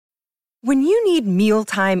When you need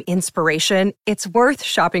mealtime inspiration, it's worth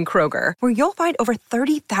shopping Kroger, where you'll find over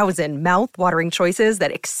 30,000 mouth-watering choices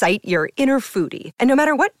that excite your inner foodie. And no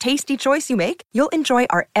matter what tasty choice you make, you'll enjoy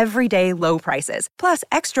our everyday low prices, plus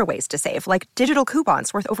extra ways to save, like digital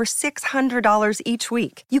coupons worth over $600 each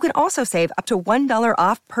week. You can also save up to $1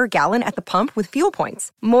 off per gallon at the pump with fuel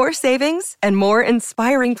points. More savings and more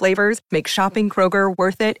inspiring flavors make shopping Kroger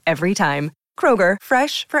worth it every time. Kroger,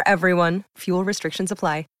 fresh for everyone. Fuel restrictions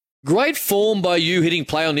apply. Great form by you hitting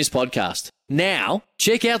play on this podcast. Now,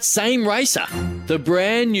 check out Same Racer, the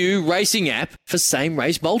brand new racing app for same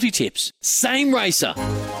race multi-tips. Same Racer.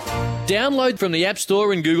 Download from the App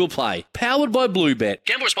Store and Google Play. Powered by Bluebet.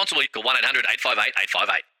 Gamble responsibly. Call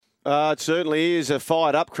 1-800-858-858. It certainly is a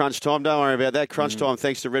fired up crunch time. Don't worry about that. Crunch time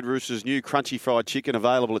thanks to Red Rooster's new crunchy fried chicken,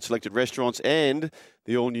 available at selected restaurants, and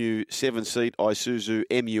the all-new 7-seat Isuzu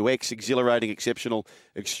MUX. Exhilarating, exceptional,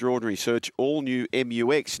 extraordinary. Search all new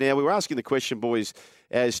MUX. Now, we were asking the question, boys,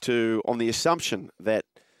 as to, on the assumption that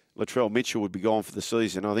Latrell Mitchell would be gone for the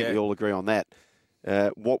season. I think we all agree on that.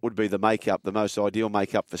 What would be the makeup, the most ideal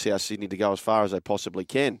makeup for South Sydney to go as far as they possibly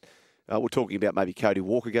can? We're talking about maybe Cody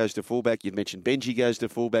Walker goes to fullback. You've mentioned Benji goes to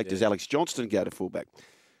fullback. Does Alex Johnston go to fullback?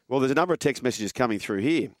 Well, there's a number of text messages coming through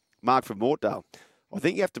here. Mark from Mortdale. I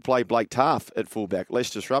think you have to play Blake Taaffe at fullback. Less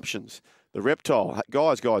disruptions. The Reptile.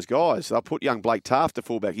 Guys. They'll put young Blake Taaffe to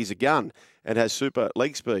fullback. He's a gun and has super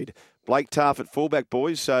leg speed. Blake Taaffe at fullback,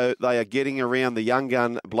 boys. So they are getting around the young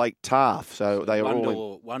gun Blake Taaffe. So they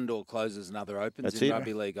are one door closes, another opens in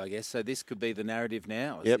rugby league, I guess. So this could be the narrative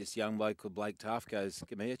now. This young bloke called Blake Taaffe goes,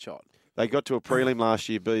 give me a shot. They got to a prelim last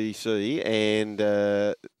year, BC, and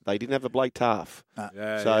they didn't have a Blake Taaffe.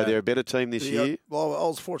 They're a better team this year. Well, I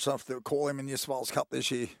was fortunate enough to call him in New South Wales Cup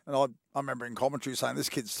this year, and I remember in commentary saying this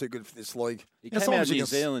kid's too good for this league. He came out of New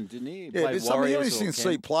Zealand, didn't he? Yeah, but sometimes you can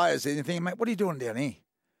see players and you think, mate, what are you doing down here?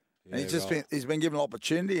 Yeah, and he's been given an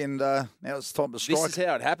opportunity, and now it's time to strike. This is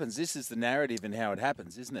how it happens. This is the narrative and how it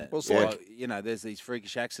happens, isn't it? Well, there's these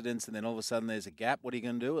freakish accidents, and then all of a sudden there's a gap. What are you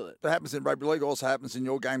going to do with it? That happens in rugby league. Also happens in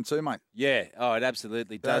your game too, mate. Yeah. Oh, it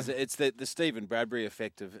absolutely does. It's the Stephen Bradbury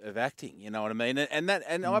effect of acting. You know what I mean? And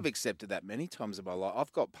I've accepted that many times in my life.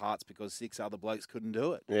 I've got parts because 6 other blokes couldn't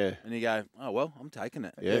do it. Yeah. And you go, oh well, I'm taking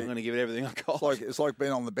it. Yeah. I'm going to give it everything I got. It's like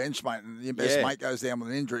being on the bench, mate, and your best mate goes down with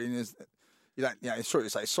an injury, and you don't, it's true to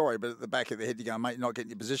say sorry, but at the back of the head, you go, mate, you're not getting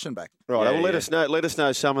your position back. Right. Let us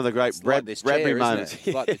know some of the great Bradbury moments.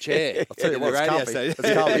 It's like the chair. I'll tell you what, it's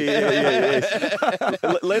comfy.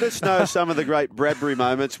 Let us know some of the great Bradbury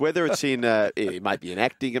moments, whether it's in, it may be in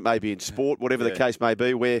acting, it may be in sport, whatever the case may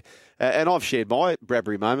be, where, and I've shared my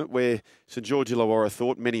Bradbury moment where St George Illawarra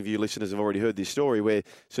thought, many of you listeners have already heard this story, where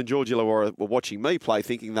St George Illawarra were watching me play,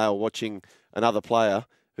 thinking they were watching another player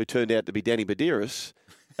who turned out to be Danny Badiris.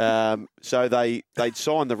 So they'd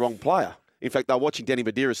signed the wrong player. In fact, they were watching Danny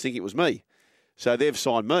Badiris thinking it was me. So they've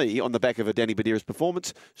signed me on the back of a Danny Badiris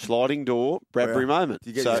performance, sliding door, Bradbury moment.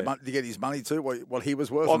 Did you get his money too, what he was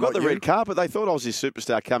worth? I got the red carpet. They thought I was this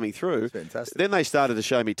superstar coming through. That's fantastic. Then they started to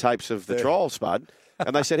show me tapes of the trial, Spud.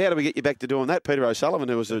 And they said, how do we get you back to doing that? Peter O'Sullivan,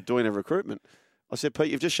 who was doing a recruitment. I said, Pete,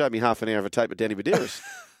 you've just showed me half an hour of a tape of Danny Badiris.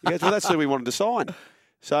 He goes, well, that's who we wanted to sign.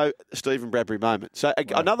 So, Stephen Bradbury moment. So,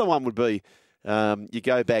 another one would be, you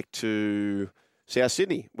go back to South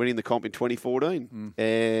Sydney, winning the comp in 2014.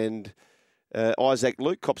 And Isaac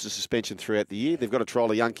Luke cops a suspension throughout the year. They've got to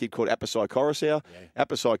trial a young kid called Apasai Coruscant.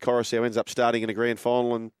 Apasai Coruscant ends up starting in a grand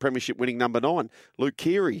final and premiership winning number 9. Luke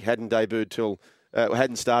Keary hadn't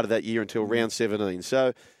started that year until round 17.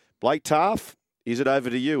 So, Blake Taaffe, is it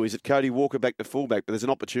over to you? Is it Cody Walker back to fullback? But there's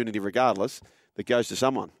an opportunity regardless that goes to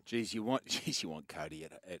someone. Geez, you want Cody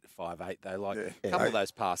at 5'8", though. Like a couple of those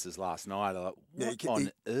passes last night, like, what on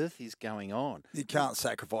earth is going on? You can't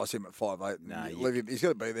sacrifice him at 5'8". No, leave him. He's got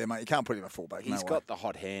to be there, mate. You can't put him at fullback. He's got the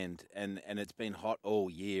hot hand, and it's been hot all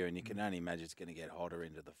year, and you can only imagine it's going to get hotter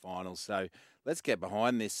into the finals. So let's get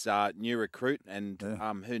behind this new recruit, and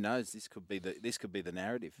who knows? This could be the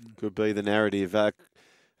narrative. Could be the narrative.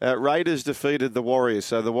 Raiders defeated the Warriors,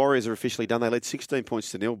 so the Warriors are officially done. They led 16 points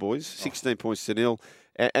to nil, boys. 16 points to nil.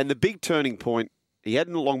 And the big turning point, he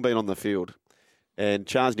hadn't long been on the field. And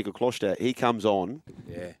Charles Nickel-Kloster, he comes on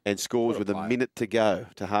and scores with a minute to go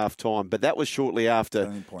to half-time. But that was shortly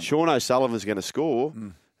after Sean O'Sullivan's going to score.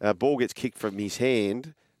 Ball gets kicked from his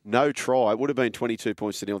hand. No try. It would have been 22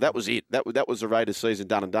 points to nil. That was it. That was the Raiders' season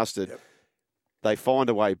done and dusted. Yep. They find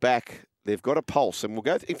a way back. They've got a pulse, and we'll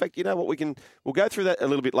go. In fact, you know what? We'll go through that a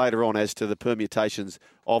little bit later on as to the permutations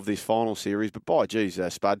of this final series. But by geez,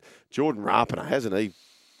 Spud, Jordan Rapana, hasn't he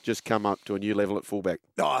just come up to a new level at fullback?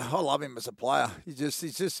 Oh, I love him as a player. He's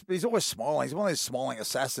always smiling. He's one of those smiling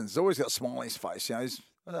assassins. He's always got a smile on his face. You know,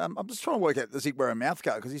 I'm just trying to work out, does he wear a mouth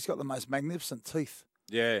guard? Because he's got the most magnificent teeth,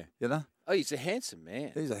 Yeah. you know? Oh, he's a handsome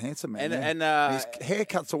man. He's a handsome man. And- yeah. and, his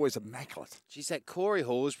haircut's always immaculate. Geez, that Corey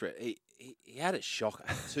Horsburgh, he had a shocker.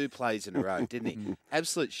 2 plays in a row, didn't he?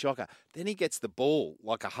 Absolute shocker. Then he gets the ball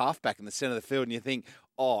like a halfback in the centre of the field, and you think,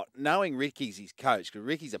 oh, knowing Ricky's his coach, because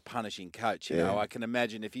Ricky's a punishing coach, you know, I can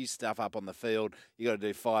imagine if you stuff up on the field, you got to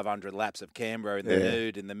do 500 laps of Canberra in the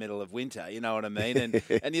nude in the middle of winter, you know what I mean? And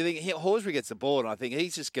you think, Horsburgh gets the ball, and I think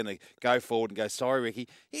he's just going to go forward and go, sorry, Ricky.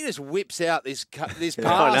 He just whips out this pass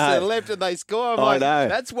to the left, and they score. I'm like,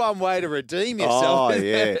 that's one way to redeem yourself. Oh,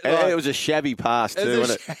 yeah. Like, it was a shabby pass, too,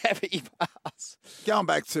 wasn't it? Shabby pass. Going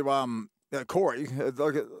back to Corey,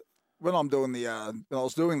 when I'm doing when I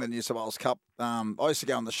was doing the New South Wales Cup, I used to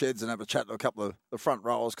go in the sheds and have a chat to a couple of the front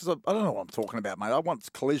rowers because I don't know what I'm talking about, mate. I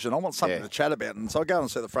want collision. I want something to chat about. And so I go and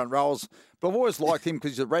see the front rowers. But I've always liked him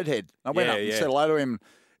because he's a redhead. I went up and said hello to him.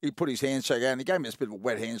 He put his handshake out and he gave me a bit of a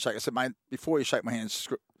wet handshake. I said, mate, before you shake my hand,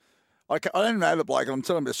 I don't know the bloke and I'm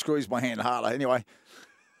telling him to squeeze my hand harder. Anyway,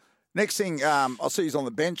 next thing, I see he's on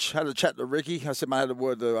the bench. Had a chat to Ricky. I said, mate, I had a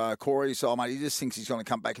word to Corey. So, mate, he just thinks he's going to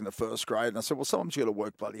come back in the first grade. And I said, well, sometimes you got to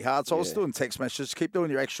work bloody hard. So I was doing text messages, keep doing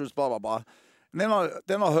your extras, blah, blah, blah. And then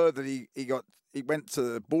I heard that he went to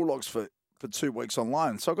the Bulldogs for 2 weeks on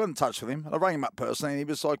loan. So I got in touch with him. And I rang him up personally, and he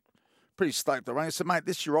was like pretty stoked. I rang. I said, mate,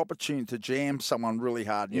 this is your opportunity to jam someone really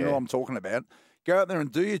hard. You know what I'm talking about. Go out there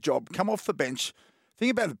and do your job. Come off the bench.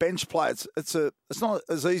 Think about the bench play. It's not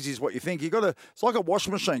as easy as what you think. It's like a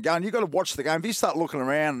washing machine going. You got to watch the game. If you start looking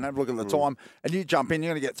around and have a look at the time, and you jump in,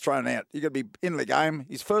 you're going to get thrown out. You got to be in the game.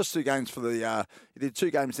 His first 2 games for the he did 2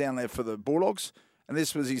 games down there for the Bulldogs, and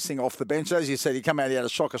this was his thing off the bench. As you said, he came out, he had a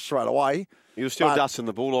shocker straight away. He was still dusting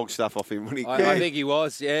the Bulldog stuff off him when he. I think he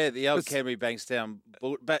was. Yeah, the old Canberra Bankstown.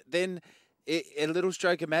 But then. A little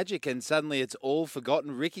stroke of magic, and suddenly it's all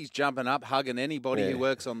forgotten. Ricky's jumping up, hugging anybody who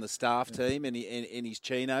works on the staff team in his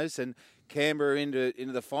chinos, and Canberra into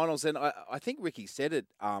the finals. And I think Ricky said it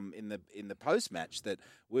in the post match that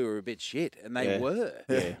we were a bit shit, and they were.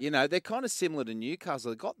 Yeah. You know, they're kind of similar to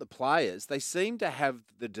Newcastle. They've got the players. They seem to have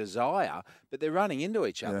the desire, but they're running into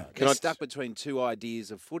each other. They're stuck between 2 ideas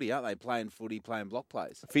of footy, aren't they? Playing footy, playing block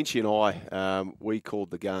plays. Finchy and I, we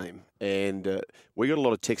called the game, and we got a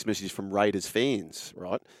lot of text messages from Raiders fans,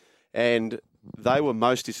 right? And they were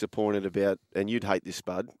most disappointed about, and you'd hate this,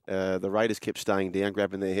 Bud, the Raiders kept staying down,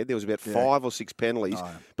 grabbing their head. There was about 5 or 6 penalties. Oh.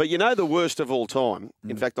 But you know the worst of all time,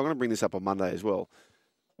 in fact, I'm going to bring this up on Monday as well,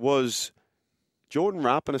 was Jordan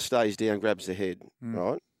Rapana stays down, grabs the head,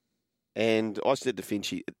 right? And I said to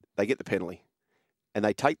Finchy, they get the penalty, and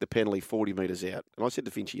they take the penalty 40 metres out. And I said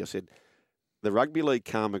to Finchy, I said, the Rugby League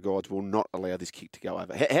Karma Guides will not allow this kick to go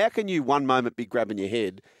over. How can you one moment be grabbing your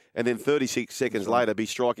head and then 36 seconds later be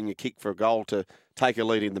striking a kick for a goal to take a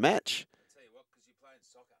lead in the match? I'll tell you what, because you're playing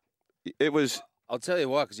soccer. It was... I'll tell you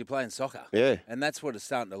why, because you're playing soccer. Yeah. And that's what it's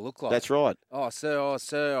starting to look like. That's right. Oh,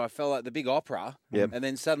 sir, I felt like the big opera. Yep. And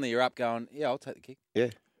then suddenly you're up going, yeah, I'll take the kick. Yeah.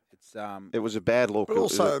 It's It was a bad look. But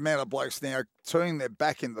also the amount of blokes now turning their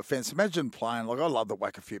back in the fence. Imagine playing, like I love to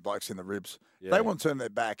whack a few blokes in the ribs. Yeah. They want to turn their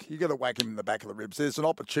back. You got to whack them in the back of the ribs. There's an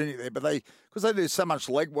opportunity there, but because they do so much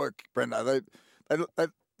leg work, Brendo,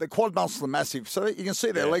 the quad muscles are massive, so you can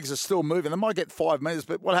see their legs are still moving. They might get 5 metres,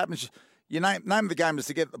 but what happens? You name the game is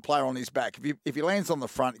to get the player on his back. If he lands on the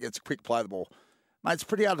front, he gets a quick play of the ball. Mate, it's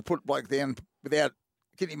pretty hard to put a bloke down without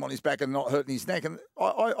getting him on his back and not hurting his neck. And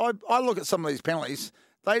I look at some of these penalties.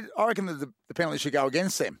 I reckon that the penalty should go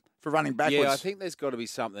against them for running backwards. Yeah, I think there's got to be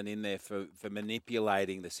something in there for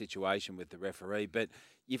manipulating the situation with the referee. But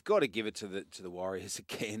you've got to give it to the Warriors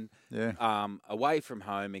again. Yeah. Away from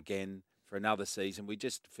home again for another season. We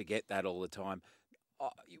just forget that all the time.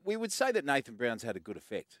 We would say that Nathan Brown's had a good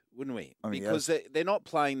effect, wouldn't we? Because they're not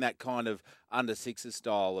playing that kind of under-sixes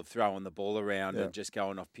style of throwing the ball around and just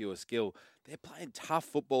going off pure skill. They're playing tough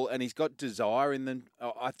football, and he's got desire in them.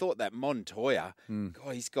 I thought that Montoya,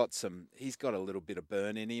 God, he's got a little bit of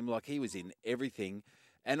burn in him. Like, he was in everything.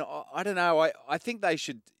 And I don't know, I think they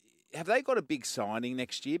should... Have they got a big signing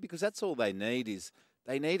next year? Because that's all they need is...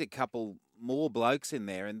 They need a couple more blokes in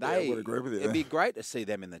there, and I would agree with you. It'd be great to see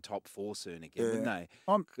them in the top 4 soon again, wouldn't they?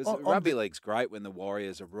 Because rugby league's great when the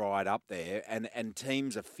Warriors are right up there, and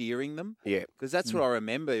teams are fearing them. Yeah, because that's what I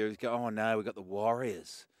remember. You go, oh no, we got the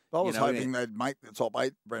Warriors. I was hoping they'd make the top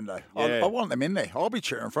 8, Brendo. I want them in there. I'll be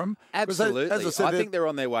cheering for them. Absolutely, as I said, I think they're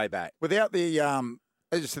on their way back. Without the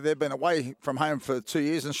as you said, they've been away from home for 2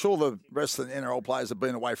 years, and sure, the rest of the NRL players have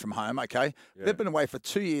been away from home, okay? Yeah. They've been away for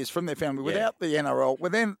 2 years from their family. Without the NRL,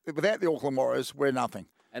 without the Auckland Warriors, we're nothing.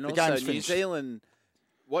 And the also, game's New finished. Zealand,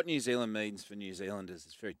 what New Zealand means for New Zealanders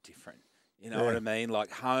is very different. You know what I mean?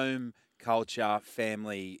 Like home, culture,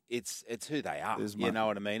 family. It's who they are. You know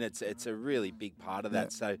what I mean? It's a really big part of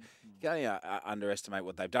that. So you can't underestimate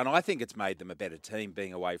what they've done. I think it's made them a better team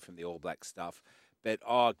being away from the All Black stuff. But,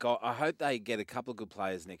 oh, God, I hope they get a couple of good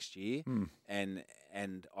players next year. And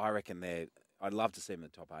I reckon I'd love to see them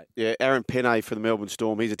in the top 8. Yeah, Aaron Penne for the Melbourne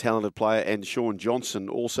Storm. He's a talented player. And Sean Johnson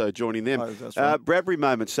also joining them. Oh, that's right. Bradbury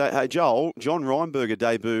moments. So, hey, Joel, John Reinberger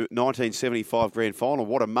debut, 1975 grand final.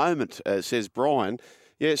 What a moment, says Brian.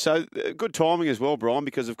 Yeah, so good timing as well, Brian,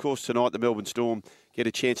 because, of course, tonight the Melbourne Storm get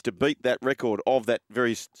a chance to beat that record of that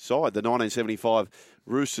very side, the 1975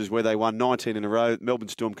 Roosters, where they won 19 in a row. Melbourne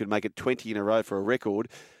Storm could make it 20 in a row for a record.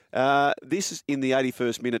 This is in the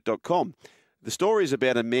 81stminute.com. The story is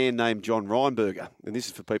about a man named John Reinberger, and this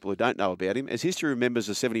is for people who don't know about him. As history remembers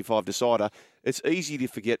the 75 decider, it's easy to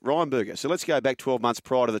forget Reinberger. So let's go back 12 months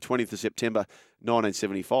prior to the 20th of September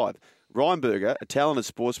 1975. Reinberger, a talented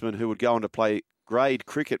sportsman who would go on to play grade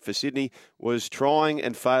cricket for Sydney, was trying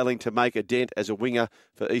and failing to make a dent as a winger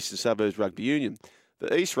for Eastern Suburbs Rugby Union.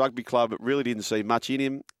 The East Rugby Club really didn't see much in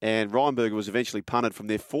him, and Reinberger was eventually punted from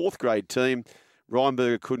their 4th grade team.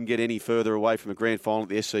 Reinberger couldn't get any further away from a grand final at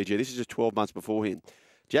the SCG. This is just 12 months beforehand.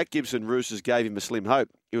 Jack Gibson Roosters gave him a slim hope.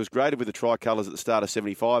 He was graded with the Tricolours at the start of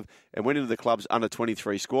 75 and went into the club's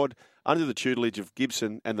under-23 squad. Under the tutelage of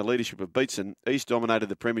Gibson and the leadership of Beatson, East dominated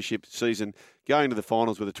the premiership season, going to the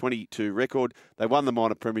finals with a 22 record. They won the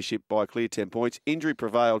minor premiership by a clear 10 points. Injury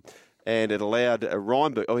prevailed, and it allowed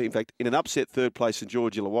Reinberger, in fact, in an upset third place St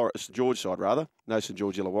George Illawarra,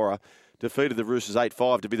 defeated the Roosters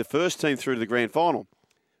 8-5 to be the first team through to the grand final.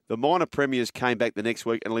 The minor premiers came back the next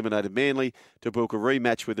week and eliminated Manly to book a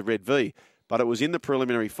rematch with the Red V. But it was in the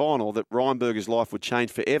preliminary final that Reinberger's life would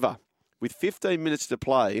change forever. With 15 minutes to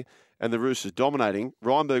play and the Roosters dominating,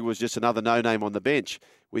 Reinberger was just another no-name on the bench.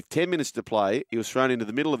 With 10 minutes to play, he was thrown into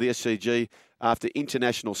the middle of the SCG after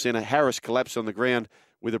international centre Harris collapsed on the ground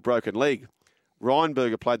with a broken leg.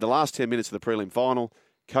 Reinberger played the last 10 minutes of the prelim final.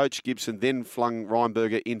 Coach Gibson then flung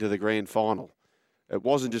Reinberger into the grand final. It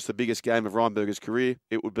wasn't just the biggest game of Reinberger's career.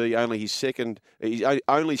 It would be only his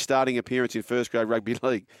only starting appearance in first-grade rugby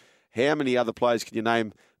league. How many other players can you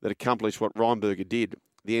name that accomplished what Reinberger did?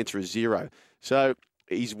 The answer is 0. So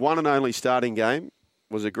his one and only starting game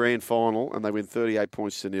was a grand final, and they win 38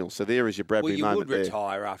 points to 0. So there is your Bradbury moment there. Well, you would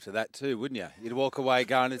retire after that too, wouldn't you? You'd walk away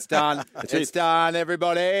going, it's done. It's done,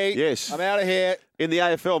 everybody. Yes. I'm out of here. In the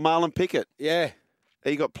AFL, Marlon Pickett. Yeah.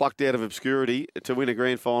 He got plucked out of obscurity to win a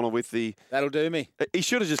grand final with the... That'll do me. He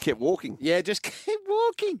should have just kept walking. Yeah, just keep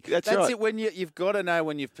walking. That's right. it. When you've got to know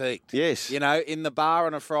when you've peaked. Yes. You know, in the bar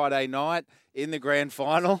on a Friday night, in the grand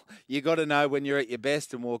final, you got to know when you're at your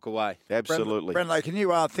best and walk away. Absolutely. Brendan, can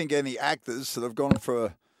you think any actors that have gone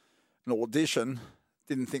for an audition,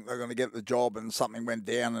 didn't think they were going to get the job, and something went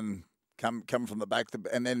down and come from the back,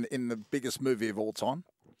 and then in the biggest movie of all time?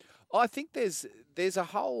 I think there's a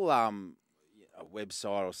whole a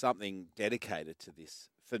website or something dedicated to this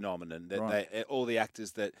phenomenon that Right. all the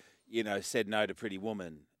actors that said no to Pretty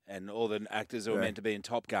Woman, and all the actors who were meant to be in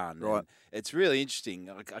Top Gun. Right. And it's really interesting.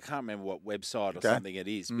 I can't remember what website or something it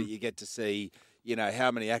is, but you get to see how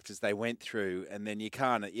many actors they went through, and then you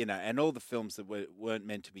can't and all the films that weren't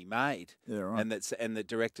meant to be made. Yeah, right. And the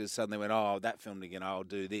directors suddenly went, oh, that film again, I'll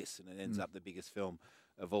do this, and it ends up the biggest film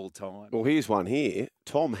of all time. Well, here's one here.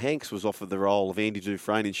 Tom Hanks was offered the role of Andy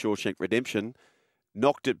Dufresne in Shawshank Redemption,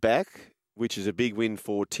 knocked it back, which is a big win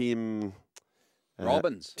for Tim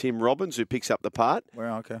Robbins, who picks up the part.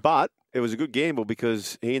 Well, okay. But it was a good gamble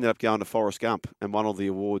because he ended up going to Forrest Gump and won all the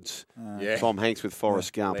awards. Tom Hanks with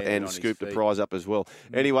Forrest Gump and scooped the prize up as well.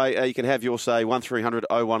 Anyway, you can have your say, 1300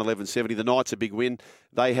 01 1170. The Knights a big win.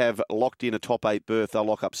 They have locked in a top 8 berth. They'll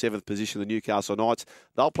lock up 7th position, the Newcastle Knights.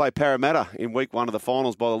 They'll play Parramatta in week 1 of the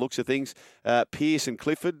finals by the looks of things. Pearce and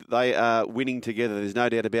Clifford, they are winning together. There's no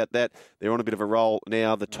doubt about that. They're on a bit of a roll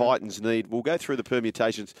now. The Titans we'll go through the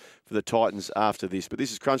permutations for the Titans after this. But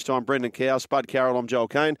this is Crunch Time. Brendan Cow, Spud Carroll, I'm Joel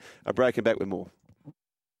Kane. Breaking back with more.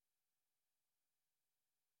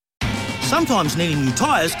 Sometimes needing new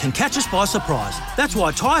tyres can catch us by surprise. That's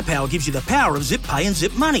why Tyre Power gives you the power of Zip Pay and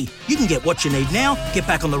Zip Money. You can get what you need now, get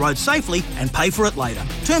back on the road safely and pay for it later.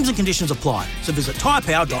 Terms and conditions apply. So visit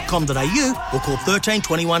tyrepower.com.au or call 13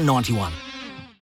 21 91.